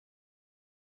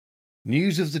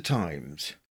News of the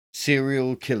Times,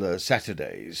 Serial Killer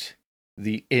Saturdays,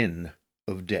 The Inn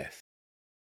of Death.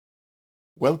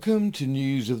 Welcome to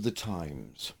News of the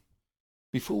Times.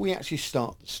 Before we actually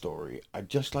start the story, I'd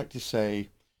just like to say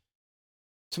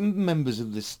some members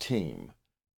of this team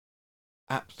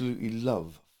absolutely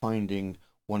love finding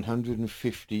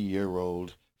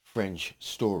 150-year-old French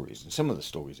stories, and some of the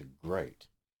stories are great,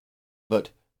 but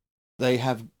they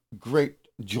have great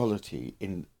jollity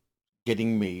in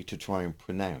getting me to try and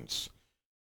pronounce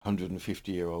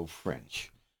 150-year-old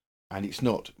French, and it's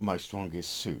not my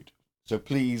strongest suit, so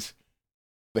please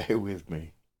bear with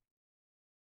me.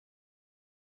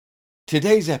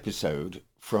 Today's episode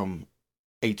from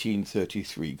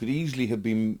 1833 could easily have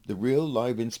been the real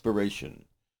live inspiration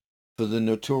for the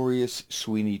notorious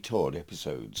Sweeney Todd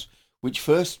episodes, which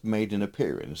first made an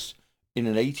appearance in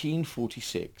an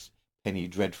 1846 Penny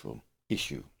Dreadful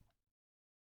issue.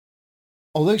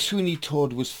 Although Sweeney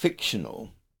Todd was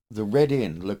fictional, the Red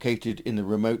Inn, located in the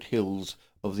remote hills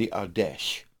of the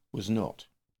Ardèche, was not.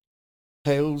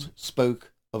 Tales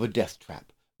spoke of a death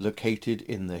trap located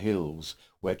in the hills,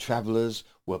 where travellers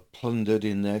were plundered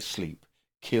in their sleep,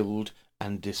 killed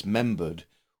and dismembered,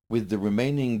 with the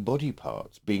remaining body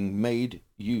parts being made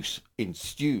use in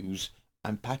stews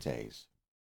and pâtés.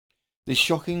 This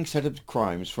shocking set of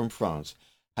crimes from France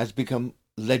has become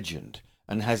legend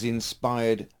and has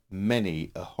inspired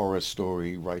many a horror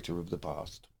story writer of the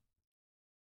past.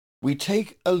 We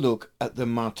take a look at the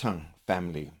Martin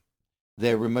family,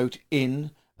 their remote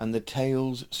inn, and the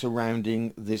tales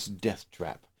surrounding this death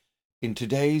trap in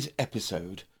today's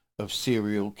episode of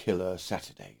Serial Killer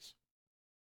Saturdays.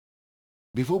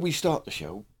 Before we start the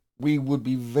show, we would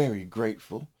be very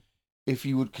grateful if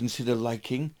you would consider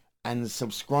liking and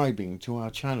subscribing to our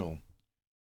channel.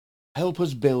 Help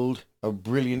us build a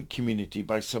brilliant community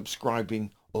by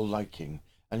subscribing or liking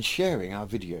and sharing our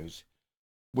videos.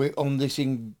 We're on this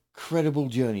incredible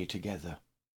journey together.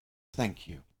 Thank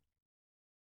you.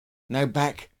 Now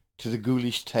back to the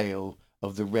ghoulish tale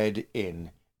of the Red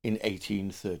Inn in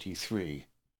 1833.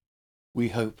 We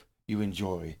hope you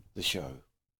enjoy the show.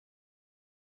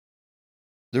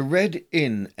 The Red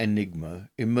Inn enigma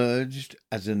emerged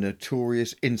as a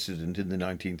notorious incident in the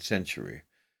 19th century,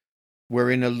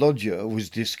 wherein a lodger was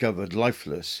discovered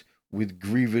lifeless with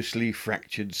grievously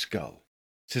fractured skull.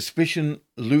 Suspicion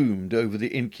loomed over the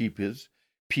innkeepers,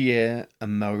 Pierre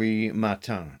and Marie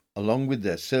Martin, along with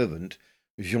their servant,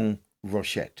 Jean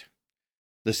Rochette.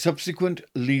 The subsequent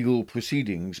legal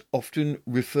proceedings, often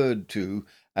referred to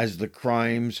as the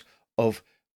crimes of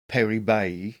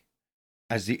Peri-Bailly,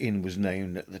 as the inn was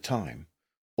named at the time,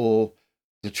 or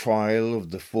the trial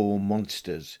of the four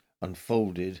monsters,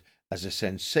 unfolded as a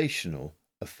sensational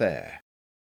affair.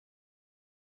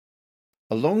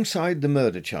 Alongside the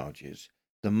murder charges,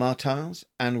 the Martins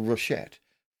and Rochette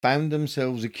found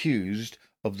themselves accused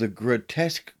of the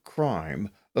grotesque crime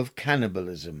of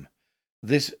cannibalism.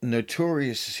 This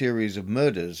notorious series of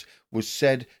murders was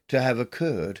said to have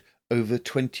occurred over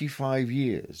 25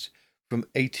 years, from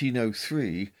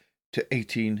 1803 to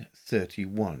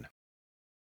 1831.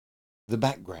 The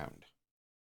background.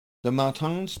 The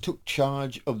Martins took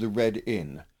charge of the Red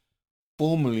Inn,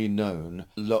 formerly known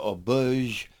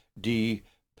L'Auberge de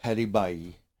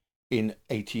Peri-Bailly, in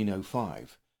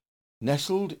 1805,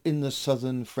 nestled in the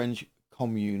southern French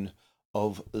commune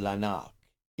of Lanark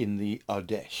in the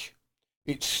Ardèche.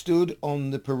 It stood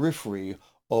on the periphery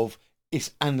of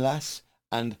Is-en-Lac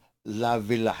and La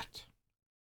Villette,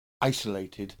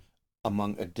 isolated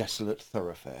among a desolate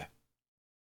thoroughfare.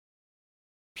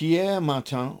 Pierre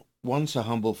Martin, once a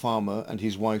humble farmer, and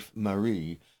his wife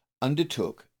Marie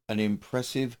undertook an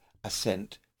impressive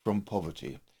ascent from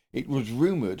poverty. It was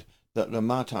rumoured that the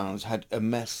Martins had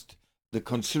amassed the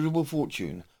considerable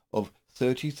fortune of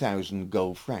 30,000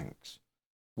 gold francs,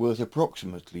 worth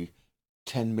approximately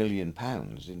 £10 million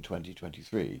in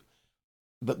 2023.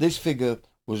 But this figure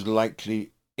was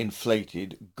likely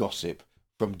inflated gossip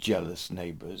from jealous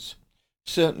neighbours.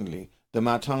 Certainly, the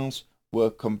Martins were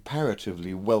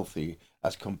comparatively wealthy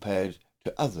as compared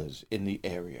to others in the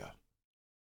area.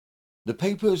 The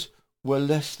papers were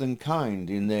less than kind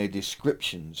in their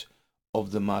descriptions of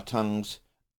the Martins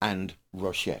and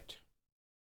Rochette.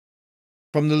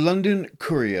 From the London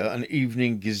Courier and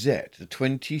Evening Gazette, the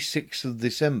 26th of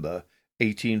December,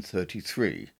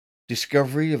 1833,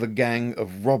 discovery of a gang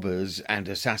of robbers and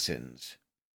assassins.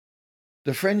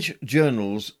 The French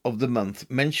journals of the month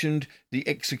mentioned the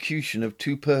execution of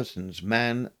two persons,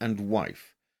 man and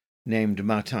wife, named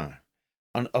Martin,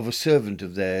 and of a servant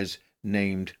of theirs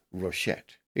named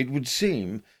Rochette. It would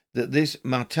seem that this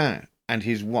Martin and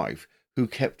his wife, who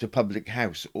kept a public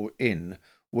house or inn,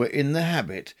 were in the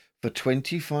habit for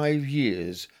 25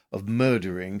 years of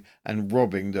murdering and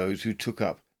robbing those who took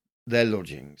up their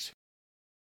lodgings.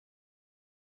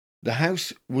 The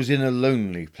house was in a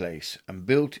lonely place and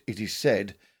built, it is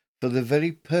said, for the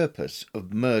very purpose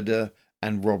of murder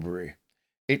and robbery.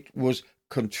 It was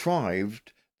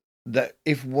contrived that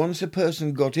if once a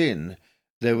person got in,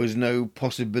 there was no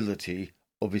possibility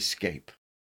of escape.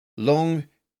 Long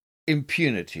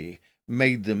impunity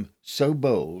made them so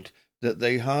bold that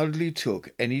they hardly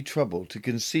took any trouble to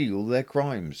conceal their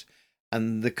crimes,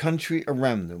 and the country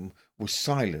around them was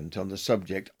silent on the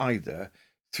subject either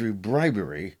through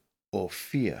bribery or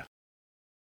fear.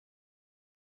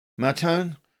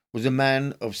 Martin was a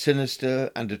man of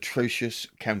sinister and atrocious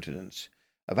countenance,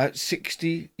 about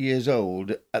 60 years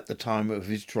old at the time of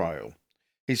his trial.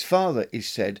 His father is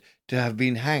said to have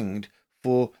been hanged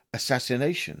for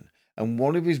assassination, and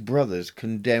one of his brothers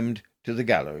condemned to the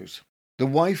gallows. The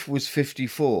wife was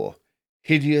 54,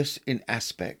 hideous in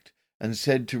aspect, and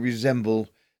said to resemble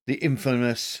the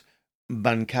infamous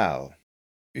Bancal.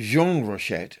 Jean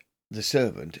Rochette, the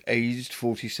servant, aged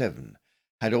 47,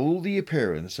 had all the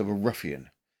appearance of a ruffian.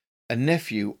 A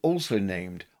nephew, also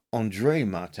named André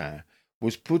Martin,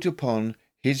 was put upon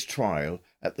his trial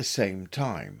at the same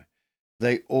time.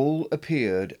 They all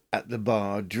appeared at the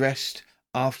bar dressed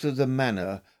after the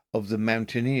manner of the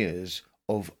mountaineers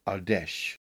of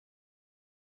Ardèche.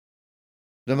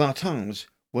 The Martins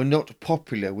were not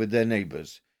popular with their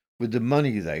neighbours. With the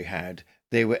money they had,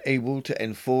 they were able to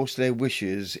enforce their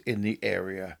wishes in the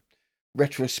area.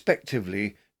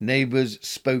 Retrospectively, neighbours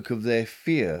spoke of their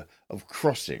fear of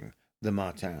crossing the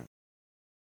Martin.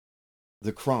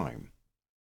 The crime.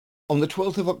 On the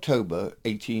 12th of October,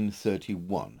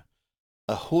 1831,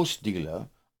 a horse dealer,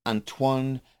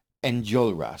 Antoine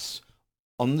Enjolras,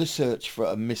 on the search for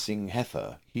a missing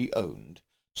heifer he owned,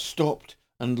 stopped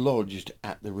and lodged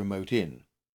at the remote inn.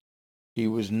 He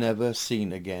was never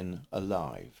seen again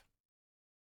alive.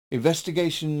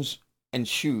 Investigations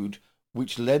ensued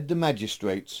which led the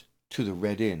magistrates to the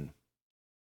Red Inn.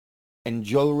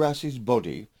 Enjolras's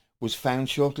body was found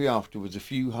shortly afterwards a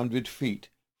few hundred feet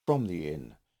from the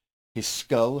inn. His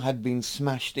skull had been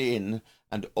smashed in,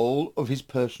 and all of his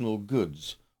personal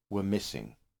goods were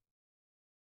missing.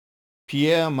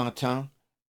 Pierre Martin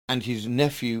and his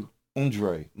nephew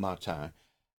André Martin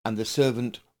and the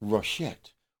servant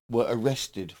Rochette were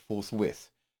arrested forthwith,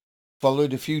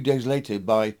 followed a few days later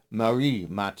by Marie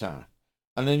Martin,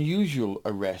 an unusual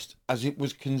arrest as it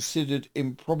was considered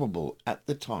improbable at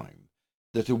the time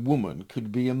that a woman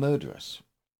could be a murderess.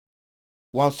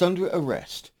 Whilst under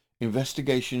arrest,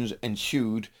 investigations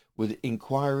ensued with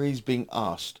inquiries being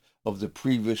asked of the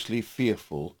previously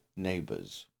fearful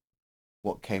neighbours.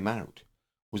 What came out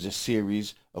was a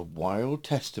series of wild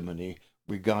testimony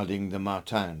regarding the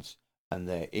Martins and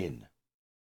their inn.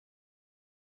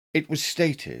 It was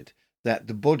stated that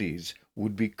the bodies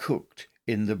would be cooked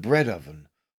in the bread oven,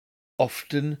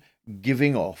 often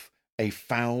giving off a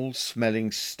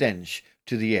foul-smelling stench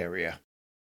to the area.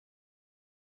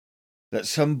 That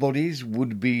some bodies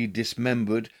would be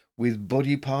dismembered, with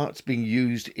body parts being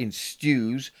used in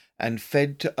stews and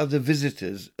fed to other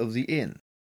visitors of the inn.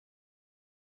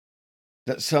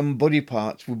 That some body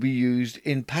parts would be used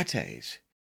in pâtés,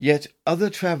 yet other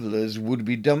travellers would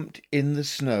be dumped in the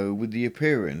snow with the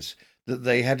appearance that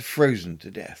they had frozen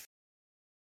to death.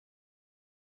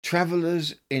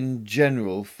 Travellers in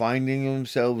general, finding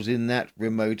themselves in that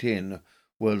remote inn,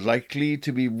 were likely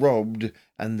to be robbed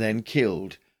and then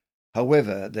killed,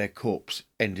 however their corpse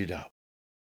ended up.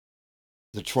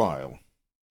 The trial.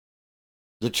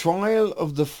 The trial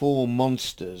of the four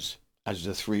monsters, as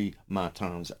the three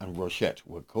Martins and Rochette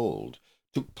were called,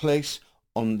 took place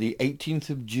on the 18th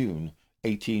of June,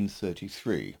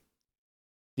 1833.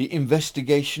 The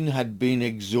investigation had been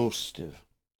exhaustive.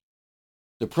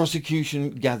 The prosecution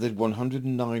gathered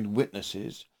 109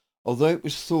 witnesses, although it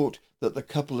was thought that the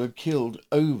couple had killed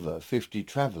over 50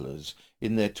 travellers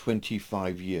in their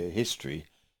 25-year history.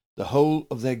 The whole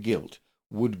of their guilt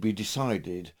would be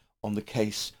decided on the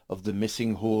case of the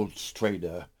missing horse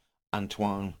trader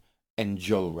Antoine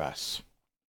Enjolras.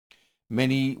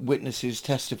 Many witnesses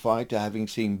testified to having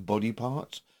seen body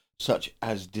parts, such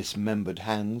as dismembered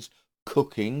hands,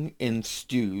 cooking in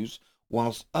stews,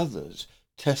 whilst others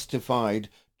testified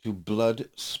to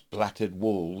blood-splattered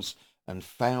walls and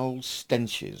foul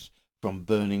stenches from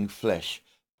burning flesh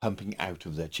pumping out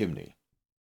of their chimney.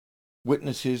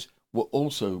 Witnesses were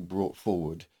also brought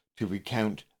forward to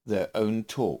recount their own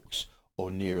talks or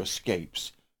near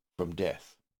escapes from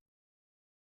death.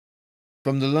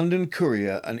 From the London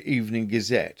Courier and Evening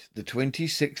Gazette, the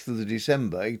 26th of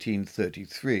December,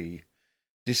 1833,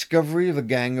 Discovery of a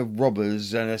gang of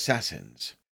robbers and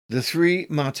assassins. The three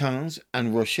Martins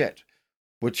and Rochette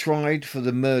were tried for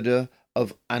the murder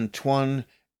of Antoine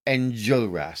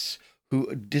Enjolras,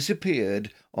 who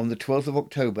disappeared on the 12th of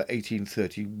October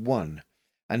 1831,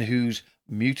 and whose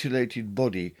mutilated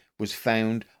body was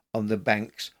found on the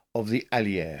banks of the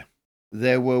Allier.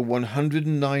 There were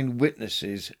 109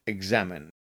 witnesses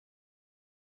examined.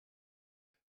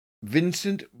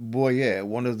 Vincent Boyer,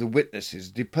 one of the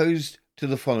witnesses, deposed to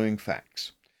the following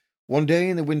facts. One day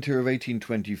in the winter of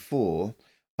 1824,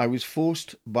 I was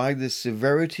forced by the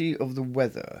severity of the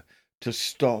weather to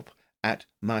stop at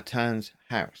Martin's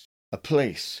house, a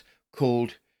place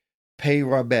called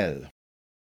Peyrabel.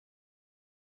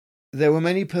 There were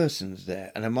many persons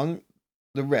there, and among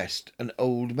the rest an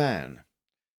old man.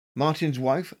 Martin's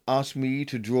wife asked me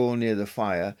to draw near the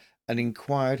fire and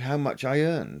inquired how much I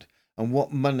earned and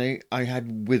what money I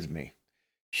had with me.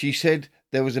 She said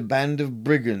there was a band of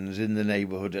brigands in the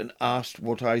neighbourhood and asked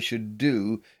what I should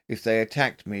do if they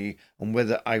attacked me and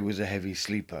whether I was a heavy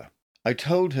sleeper. I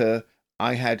told her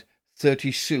I had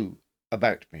 30 sous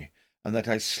about me and that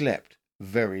I slept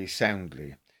very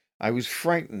soundly. I was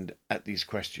frightened at these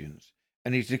questions,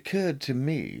 and it occurred to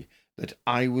me that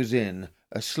I was in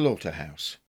a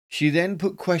slaughterhouse. She then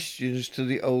put questions to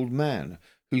the old man,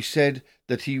 who said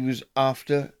that he was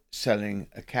after selling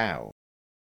a cow.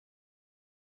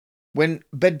 When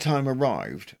bedtime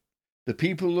arrived, the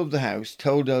people of the house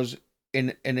told us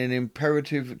in an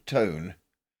imperative tone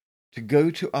to go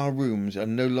to our rooms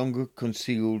and no longer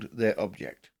concealed their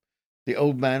object. The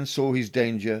old man saw his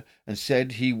danger and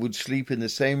said he would sleep in the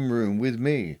same room with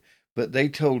me, but they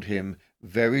told him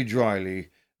very dryly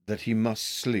that he must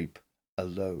sleep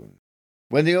alone.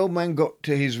 When the old man got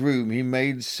to his room, he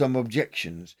made some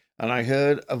objections, and I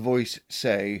heard a voice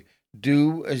say,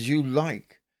 "Do as you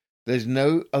like. There's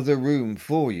no other room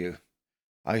for you."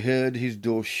 I heard his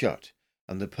door shut,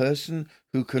 and the person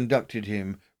who conducted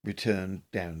him returned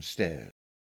downstairs.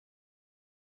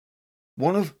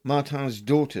 One of Martin's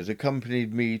daughters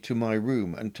accompanied me to my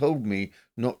room and told me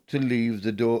not to leave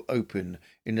the door open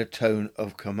in a tone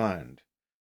of command.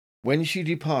 When she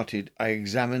departed, I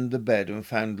examined the bed and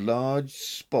found large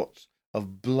spots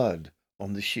of blood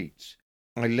on the sheets.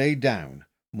 I lay down,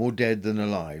 more dead than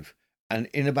alive, and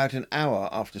in about an hour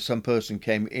after some person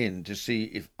came in to see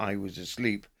if I was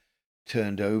asleep,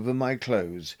 turned over my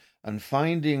clothes, and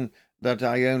finding that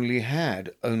I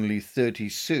had only 30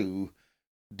 sous,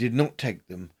 did not take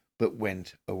them, but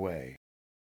went away.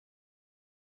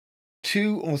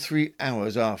 2 or 3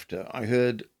 hours after, I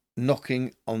heard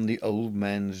knocking on the old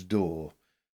man's door.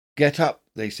 "Get up,"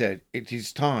 they said, "it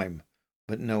is time,"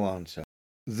 but no answer.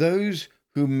 Those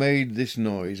who made this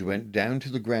noise went down to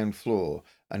the ground floor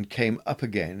and came up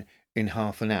again in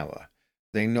half an hour.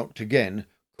 They knocked again,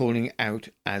 calling out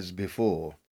as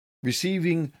before.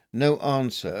 Receiving no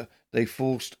answer, they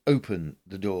forced open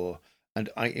the door, and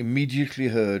I immediately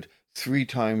heard 3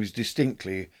 times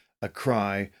distinctly a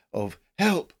cry of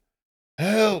 "Help!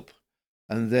 Help!"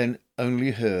 and then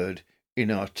only heard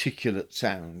inarticulate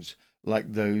sounds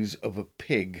like those of a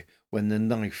pig when the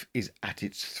knife is at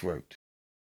its throat.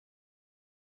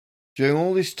 During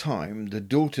all this time, the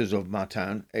daughters of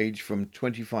Martin, aged from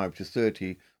 25 to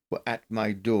 30, were at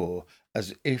my door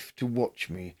as if to watch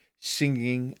me,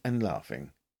 singing and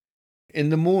laughing. In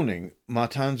the morning,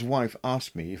 Martin's wife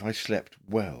asked me if I slept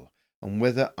well and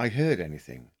whether I heard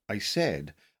anything. I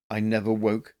said I never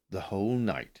woke the whole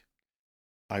night.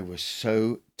 I was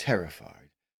so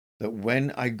terrified that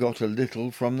when I got a little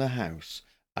from the house,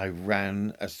 I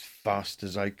ran as fast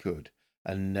as I could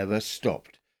and never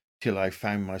stopped till I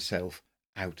found myself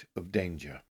out of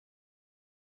danger.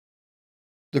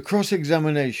 The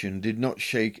cross-examination did not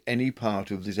shake any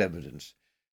part of this evidence.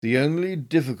 The only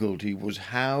difficulty was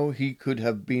how he could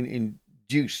have been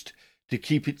induced to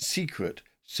keep it secret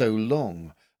so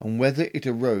long, and whether it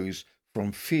arose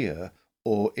from fear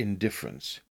or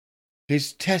indifference.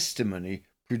 His testimony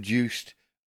produced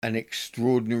an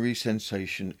extraordinary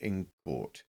sensation in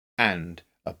court and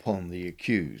upon the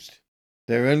accused.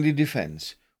 Their only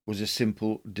defence was a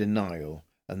simple denial,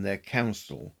 and their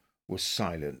counsel was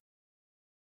silent.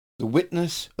 The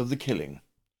witness of the killing.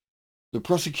 The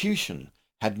prosecution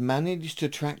had managed to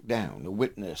track down a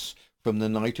witness from the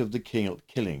night of the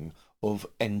killing of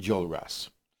Enjolras.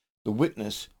 The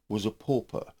witness was a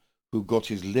pauper who got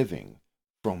his living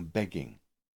from begging.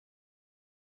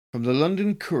 From the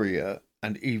London Courier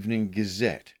and Evening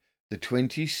Gazette, the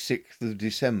 26th of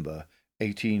December,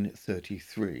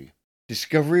 1833.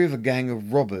 Discovery of a gang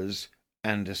of robbers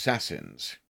and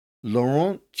assassins.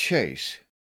 Laurent Chase,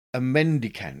 a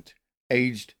mendicant,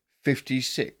 aged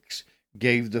 56,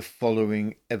 gave the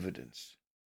following evidence.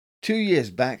 2 years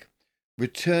back,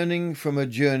 returning from a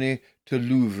journey to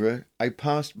Louvre, I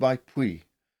passed by Puy.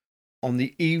 On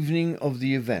the evening of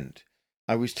the event,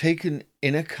 I was taken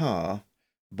in a car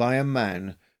by a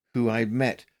man who I had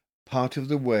met part of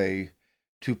the way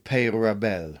to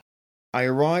Peyrabel. I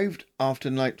arrived after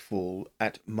nightfall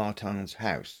at Martin's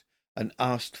house and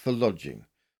asked for lodging.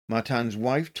 Martin's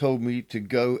wife told me to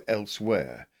go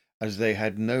elsewhere, as they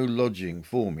had no lodging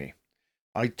for me.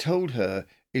 I told her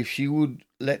if she would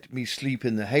let me sleep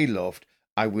in the hayloft,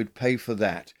 I would pay for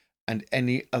that and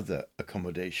any other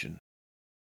accommodation.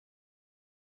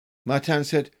 Martin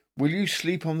said, "Will you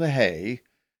sleep on the hay?"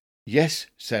 "Yes,"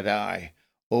 said I,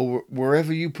 "or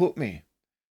wherever you put me."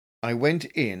 I went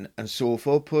in and saw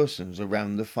 4 persons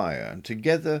around the fire, and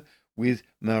together with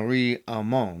Marie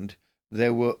Armande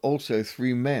there were also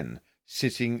 3 men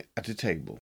sitting at a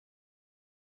table.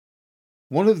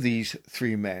 One of these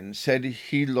 3 men said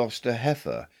he lost a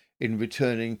heifer in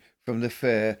returning from the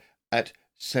fair at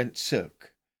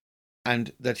Saint-Cirque,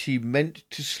 and that he meant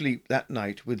to sleep that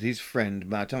night with his friend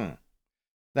Martin.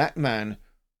 That man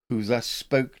who thus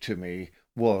spoke to me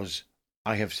was,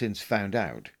 I have since found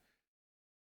out,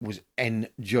 was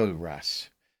Enjolras.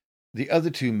 The other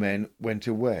 2 men went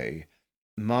away,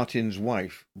 Martin's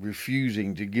wife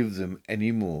refusing to give them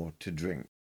any more to drink.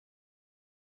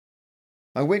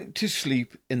 I went to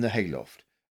sleep in the hayloft,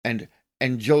 and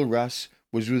Enjolras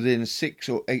was within 6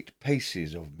 or 8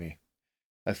 paces of me.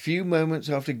 A few moments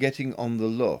after getting on the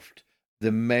loft,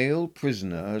 the male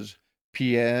prisoners,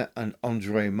 Pierre and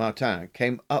André Martin,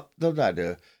 came up the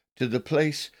ladder to the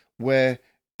place where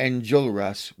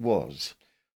Enjolras was,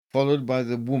 followed by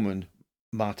the woman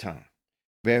Martin,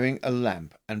 bearing a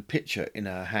lamp and pitcher in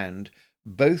her hand,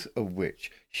 both of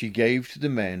which she gave to the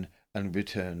men and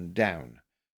returned down.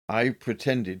 I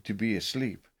pretended to be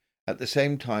asleep, at the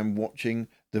same time watching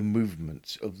the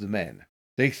movements of the men.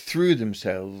 They threw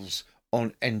themselves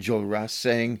on Enjolras,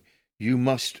 saying, "You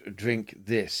must drink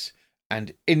this,"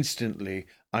 and instantly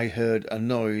I heard a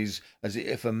noise as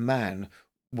if a man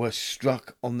were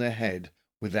struck on the head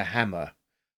with a hammer.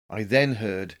 I then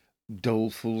heard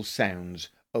doleful sounds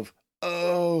of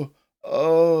 "Oh,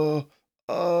 oh,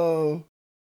 oh."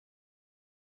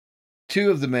 2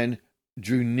 of the men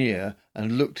drew near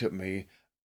and looked at me,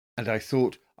 and I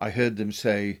thought I heard them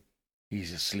say,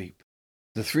 "He's asleep."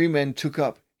 The 3 men took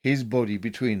up his body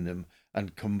between them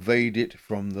and conveyed it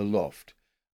from the loft.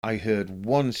 I heard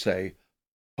one say,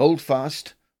 "Hold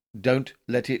fast, don't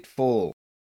let it fall."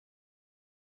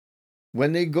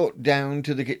 When they got down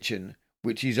to the kitchen,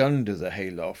 which is under the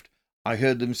hayloft, I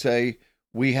heard them say,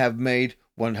 "We have made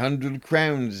 100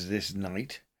 crowns this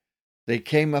night." They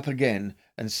came up again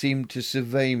and seemed to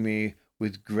survey me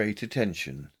with great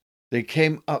attention. They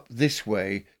came up this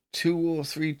way 2 or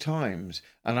 3 times,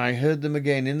 and I heard them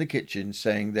again in the kitchen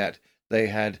saying that they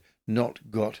had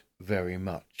not got very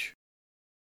much.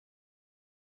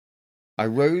 I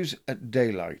rose at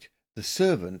daylight, the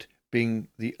servant being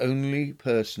the only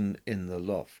person in the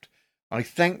loft. I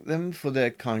thanked them for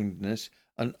their kindness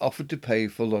and offered to pay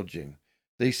for lodging.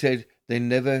 They said they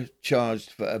never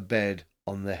charged for a bed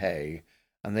on the hay,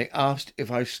 and they asked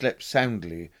if I slept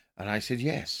soundly, and I said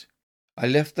yes. I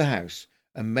left the house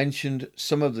and mentioned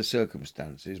some of the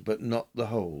circumstances, but not the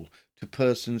whole, to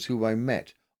persons who I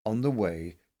met on the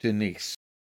way to Nice.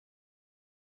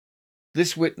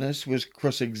 This witness was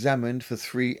cross-examined for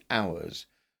 3 hours,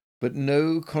 but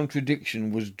no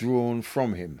contradiction was drawn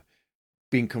from him.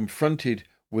 Being confronted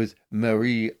with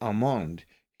Marie Armande,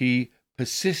 he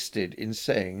persisted in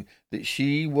saying that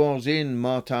she was in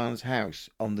Martin's house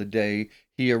on the day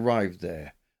he arrived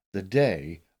there, the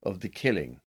day of the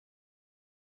killing.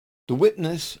 The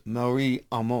witness, Marie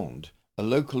Armande, a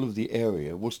local of the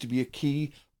area, was to be a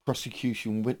key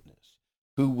prosecution witness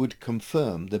who would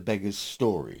confirm the beggar's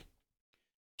story.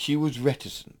 She was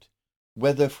reticent,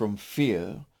 whether from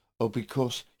fear or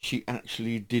because she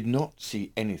actually did not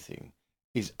see anything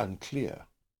is unclear.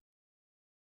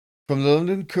 From the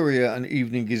London Courier and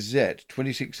Evening Gazette,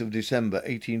 26th of December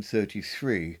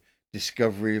 1833,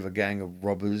 discovery of a gang of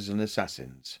robbers and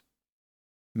assassins.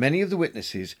 Many of the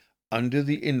witnesses, under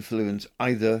the influence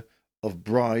either of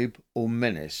bribe or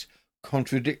menace,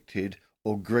 contradicted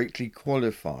or greatly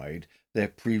qualified their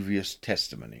previous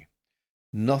testimony.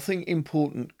 Nothing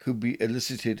important could be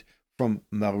elicited from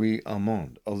Marie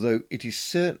Armande, although it is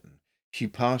certain she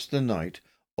passed the night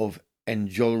of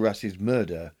Enjolras's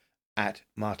murder at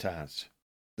Martin's.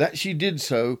 That she did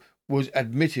so was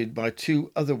admitted by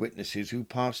 2 other witnesses who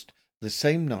passed the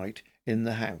same night in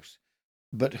the house,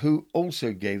 but who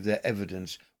also gave their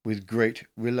evidence with great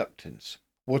reluctance.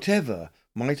 Whatever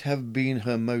might have been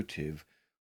her motive,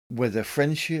 whether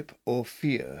friendship or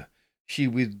fear, she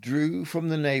withdrew from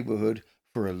the neighbourhood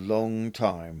for a long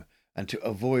time, and to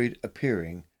avoid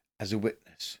appearing as a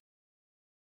witness.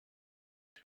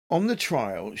 On the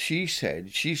trial, she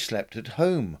said she slept at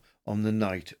home on the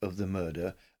night of the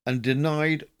murder and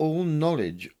denied all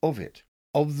knowledge of it.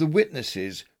 Of the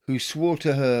witnesses who swore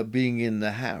to her being in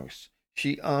the house,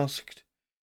 she asked,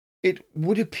 "It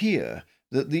would appear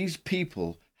that these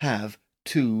people have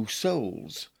 2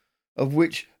 souls, of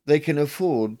which they can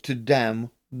afford to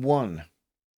damn one.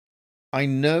 I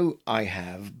know I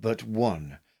have but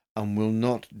one, and will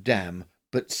not damn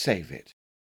but save it."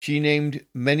 She named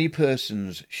many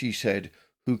persons, she said,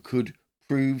 who could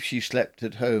prove she slept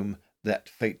at home that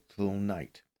fateful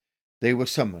night. They were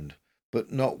summoned,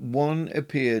 but not one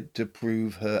appeared to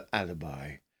prove her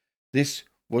alibi. This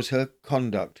was her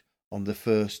conduct on the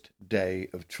first day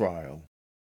of trial.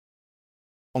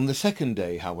 On the second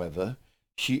day, however,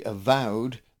 she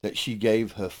avowed that she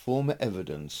gave her former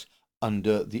evidence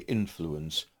under the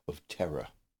influence of terror.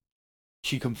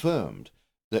 She confirmed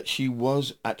that she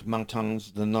was at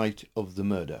Martin's the night of the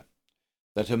murder,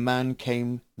 that a man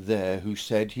came there who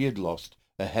said he had lost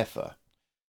a heifer,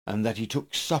 and that he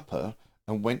took supper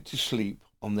and went to sleep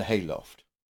on the hayloft.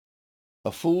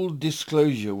 A full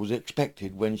disclosure was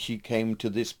expected when she came to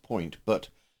this point, but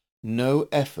no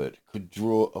effort could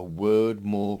draw a word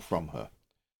more from her,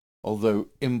 although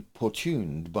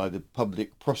importuned by the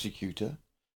public prosecutor,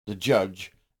 the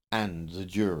judge, and the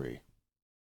jury.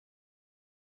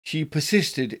 She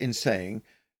persisted in saying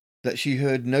that she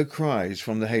heard no cries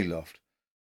from the hayloft,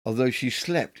 although she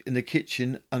slept in the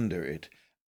kitchen under it,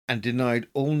 and denied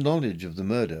all knowledge of the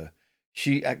murder.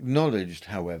 She acknowledged,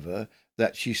 however,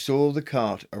 that she saw the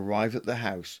cart arrive at the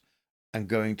house and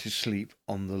going to sleep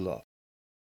on the loft.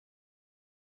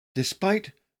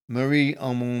 Despite Marie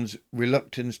Armand's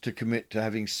reluctance to commit to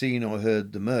having seen or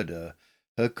heard the murder,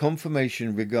 her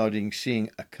confirmation regarding seeing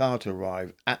a cart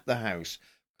arrive at the house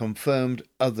confirmed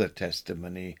other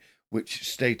testimony, which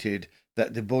stated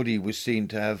that the body was seen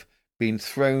to have been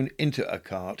thrown into a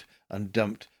cart and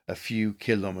dumped a few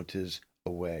kilometres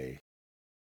away.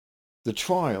 The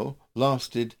trial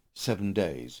lasted 7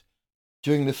 days.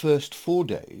 During the first 4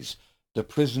 days, the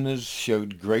prisoners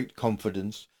showed great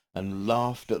confidence and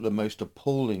laughed at the most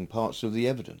appalling parts of the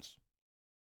evidence.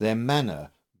 Their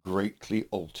manner greatly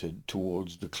altered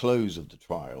towards the close of the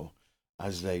trial,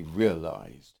 as they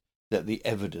realized that the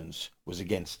evidence was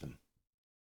against them.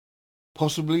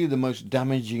 Possibly the most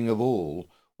damaging of all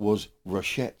was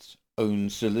Rochette's own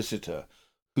solicitor,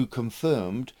 who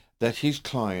confirmed that his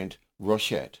client,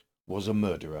 Rochette, was a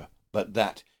murderer, but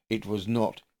that it was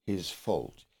not his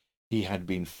fault. He had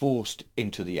been forced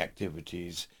into the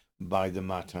activities by the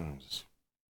Martins.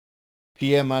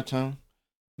 Pierre Martin,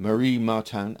 Marie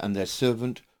Martin, and their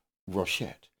servant,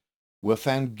 Rochette, were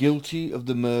found guilty of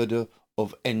the murder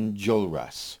of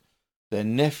Enjolras. Their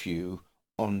nephew,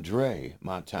 André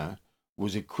Martin,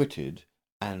 was acquitted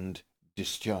and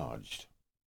discharged.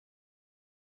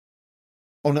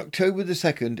 On October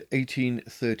 2nd,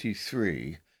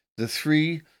 1833, the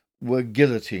 3 were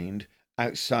guillotined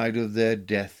outside of their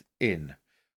death inn.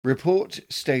 Reports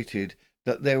stated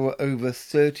that there were over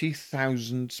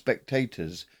 30,000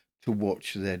 spectators to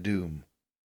watch their doom.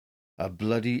 A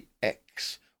bloody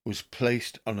X was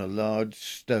placed on a large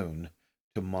stone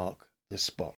to mark the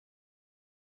spot.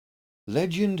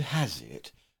 Legend has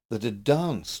it that a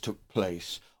dance took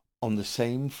place on the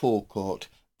same forecourt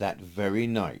that very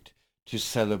night to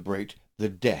celebrate the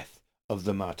death of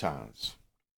the Martins.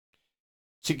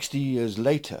 60 years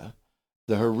later,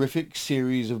 the horrific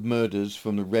series of murders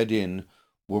from the Red Inn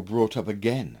were brought up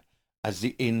again, as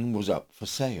the inn was up for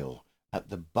sale at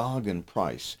the bargain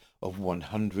price of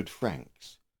 100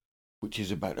 francs, which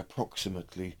is about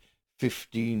approximately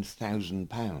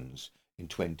 £15,000 in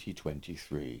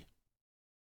 2023.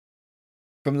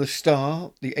 From the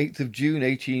Star, the 8th of June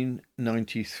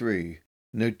 1893,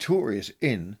 notorious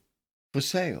inn for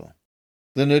sale.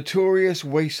 The notorious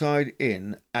wayside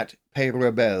inn at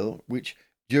Peyrabel, which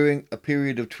during a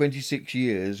period of 26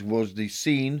 years was the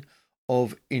scene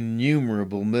of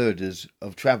innumerable murders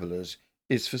of travellers,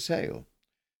 is for sale.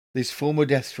 This former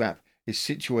death trap is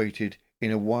situated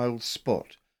in a wild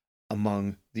spot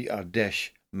among the Ardèche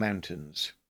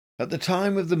mountains. At the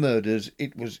time of the murders,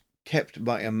 it was kept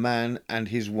by a man and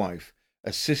his wife,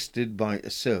 assisted by a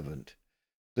servant.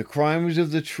 The crimes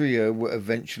of the trio were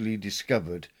eventually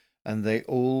discovered, and they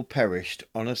all perished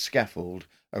on a scaffold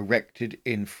erected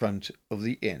in front of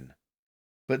the inn.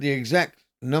 But the exact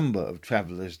number of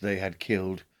travellers they had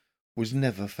killed was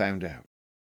never found out.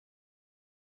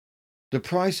 The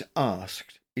price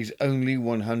asked is only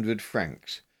 100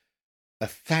 francs,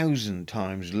 1,000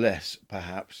 times less,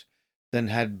 perhaps, than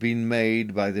had been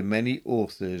made by the many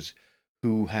authors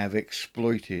who have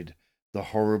exploited the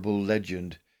horrible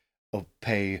legend of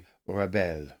Père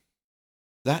Rabel.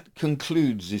 That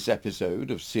concludes this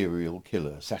episode of Serial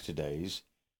Killer Saturdays,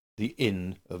 The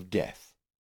Inn of Death.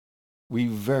 We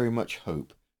very much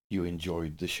hope you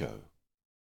enjoyed the show.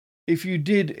 If you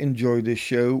did enjoy this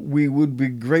show, we would be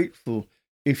grateful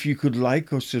if you could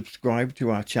like or subscribe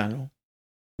to our channel.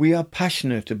 We are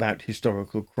passionate about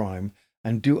historical crime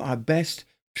and do our best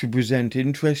to present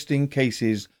interesting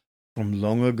cases from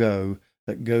long ago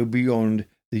that go beyond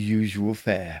the usual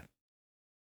fare.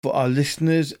 For our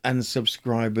listeners and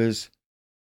subscribers,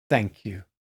 thank you.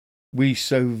 We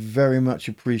so very much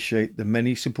appreciate the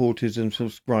many supporters and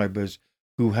subscribers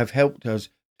who have helped us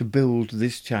to build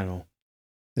this channel.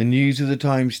 The News of the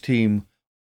Times team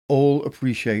all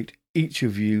appreciate each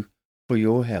of you for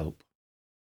your help.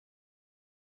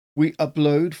 We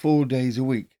upload 4 days a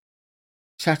week.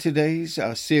 Saturdays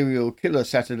are Serial Killer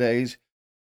Saturdays,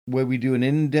 where we do an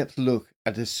in-depth look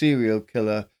at a serial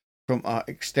killer from our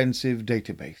extensive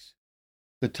database.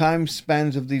 The time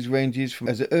spans of these ranges from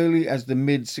as early as the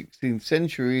mid-16th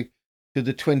century to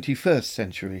the 21st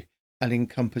century and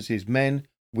encompasses men,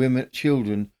 women,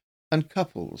 children, and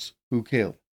couples who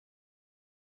kill.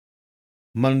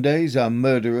 Mondays are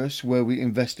Murderous, where we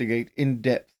investigate in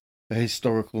depth a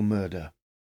historical murder.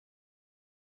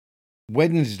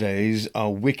 Wednesdays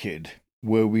are Wicked,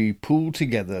 where we pull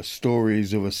together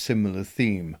stories of a similar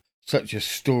theme, such as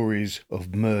stories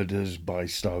of murders by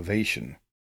starvation.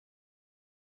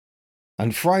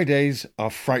 And Fridays are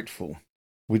Frightful,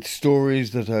 with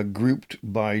stories that are grouped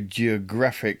by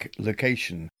geographic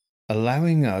location,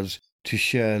 allowing us to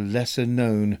share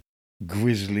lesser-known,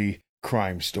 grisly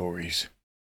crime stories.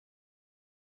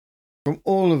 From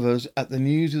all of us at the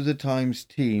News of the Times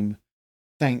team,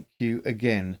 thank you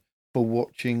again for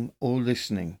watching or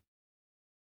listening.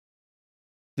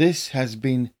 This has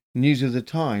been News of the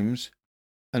Times,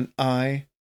 and I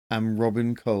am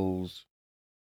Robin Coles.